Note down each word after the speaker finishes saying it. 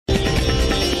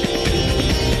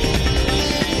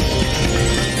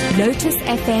Lotus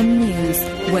FM News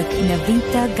with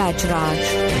Navita Gajraj.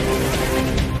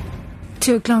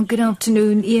 2 o'clock, good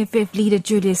afternoon. EFF leader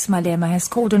Julius Malema has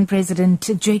called on President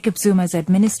Jacob Zuma's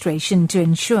administration to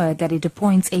ensure that it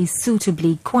appoints a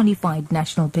suitably qualified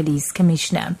National Police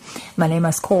Commissioner.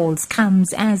 Malema's calls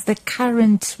comes as the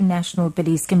current National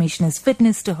Police Commissioner's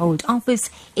fitness to hold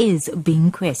office is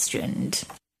being questioned.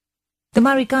 The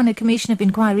Marikana Commission of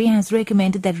Inquiry has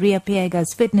recommended that Ria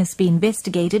Piega's fitness be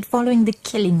investigated following the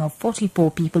killing of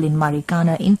 44 people in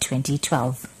Marikana in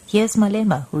 2012. Here's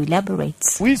Malema, who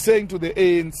elaborates. We're saying to the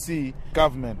ANC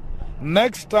government,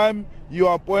 next time you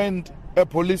appoint a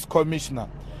police commissioner,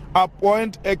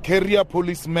 appoint a career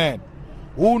policeman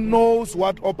who knows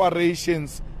what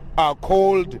operations are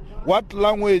called, what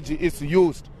language is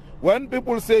used. When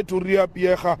people say to Ria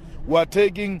Piega, we're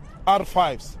taking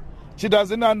R5s, she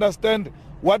doesn't understand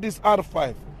what is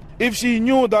R5. If she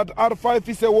knew that R5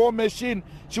 is a war machine,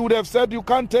 she would have said you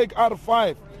can't take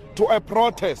R5 to a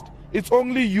protest. It's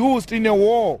only used in a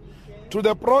war. To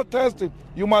the protest,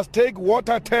 you must take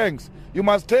water tanks. You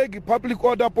must take public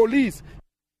order police.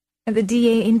 The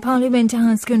DA in Parliament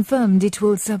has confirmed it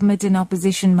will submit an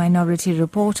opposition minority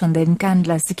report on the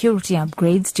Nkandla security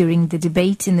upgrades during the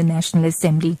debate in the National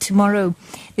Assembly tomorrow.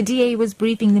 The DA was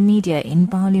briefing the media in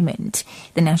Parliament.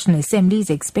 The National Assembly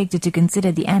is expected to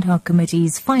consider the ad hoc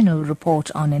committee's final report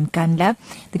on Nkandla.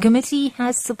 The committee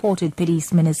has supported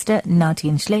Police Minister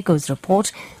Nathi Nhleko's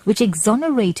report, which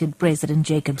exonerated President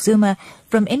Jacob Zuma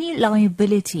from any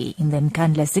liability in the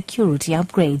Nkandla security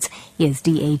upgrades. Here's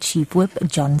DA Chief Whip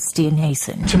John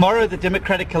Steenhuisen. Tomorrow, the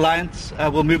Democratic Alliance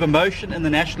will move a motion in the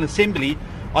National Assembly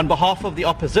on behalf of the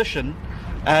opposition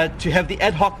to have the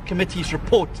ad hoc committee's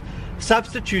report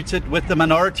substituted with the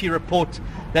minority report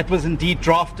that was indeed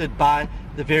drafted by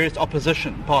the various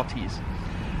opposition parties.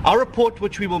 Our report,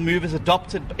 which we will move, is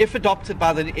adopted, if adopted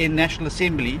by the National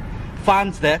Assembly,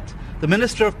 finds that the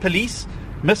Minister of Police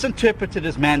misinterpreted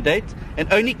his mandate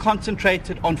and only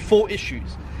concentrated on 4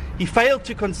 issues. He failed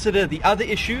to consider the other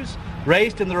issues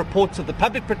raised in the reports of the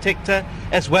Public Protector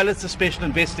as well as the Special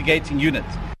Investigating Unit.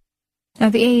 Now,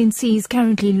 the ANC is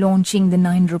currently launching the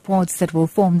 9 reports that will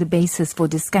form the basis for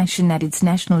discussion at its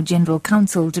National General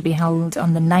Council to be held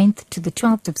on the 9th to the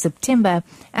 12th of September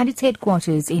at its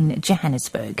headquarters in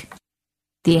Johannesburg.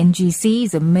 The NGC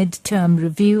is a mid-term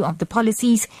review of the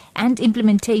policies and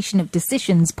implementation of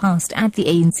decisions passed at the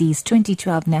ANC's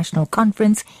 2012 National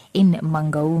Conference in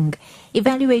Mangaung.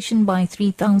 Evaluation by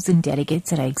 3,000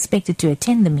 delegates that are expected to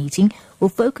attend the meeting will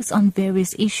focus on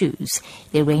various issues.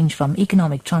 They range from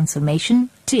economic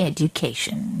transformation to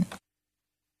education.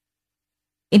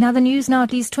 In other news now,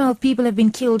 at least 12 people have been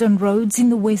killed on roads in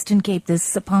the Western Cape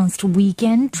this past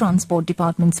weekend. Transport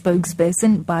Department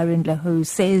spokesperson Byron Laho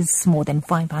says more than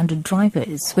 500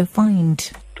 drivers were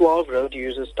fined. 12 road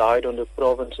users died on the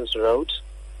province's roads,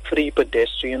 3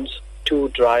 pedestrians, 2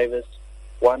 drivers,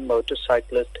 1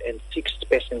 motorcyclist and 6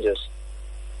 passengers.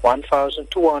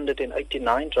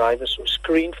 1,289 drivers were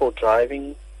screened for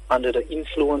driving under the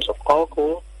influence of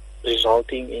alcohol,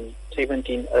 resulting in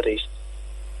 17 arrests.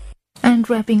 And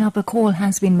wrapping up, a call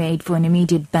has been made for an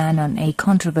immediate ban on a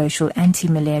controversial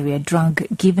anti-malaria drug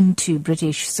given to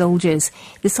British soldiers.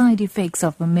 The side effects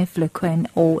of mifloquine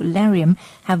or Lariam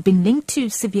have been linked to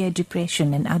severe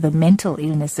depression and other mental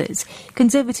illnesses.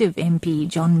 Conservative MP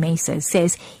John Mesa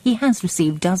says he has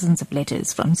received dozens of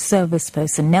letters from service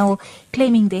personnel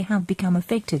claiming they have become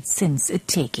affected since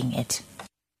taking it.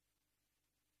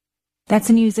 That's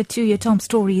the news at 2. Your top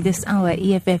story this hour.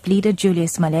 EFF leader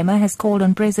Julius Malema has called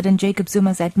on President Jacob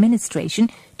Zuma's administration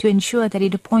to ensure that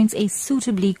it appoints a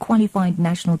suitably qualified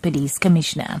National Police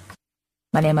Commissioner.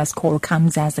 Malema's call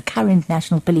comes as the current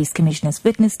National Police Commissioner's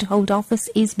fitness to hold office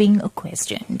is being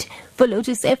questioned. For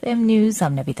Lotus FM News,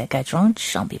 I'm Navita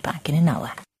Gajraj. I'll be back in an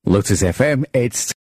hour. Lotus FM, it's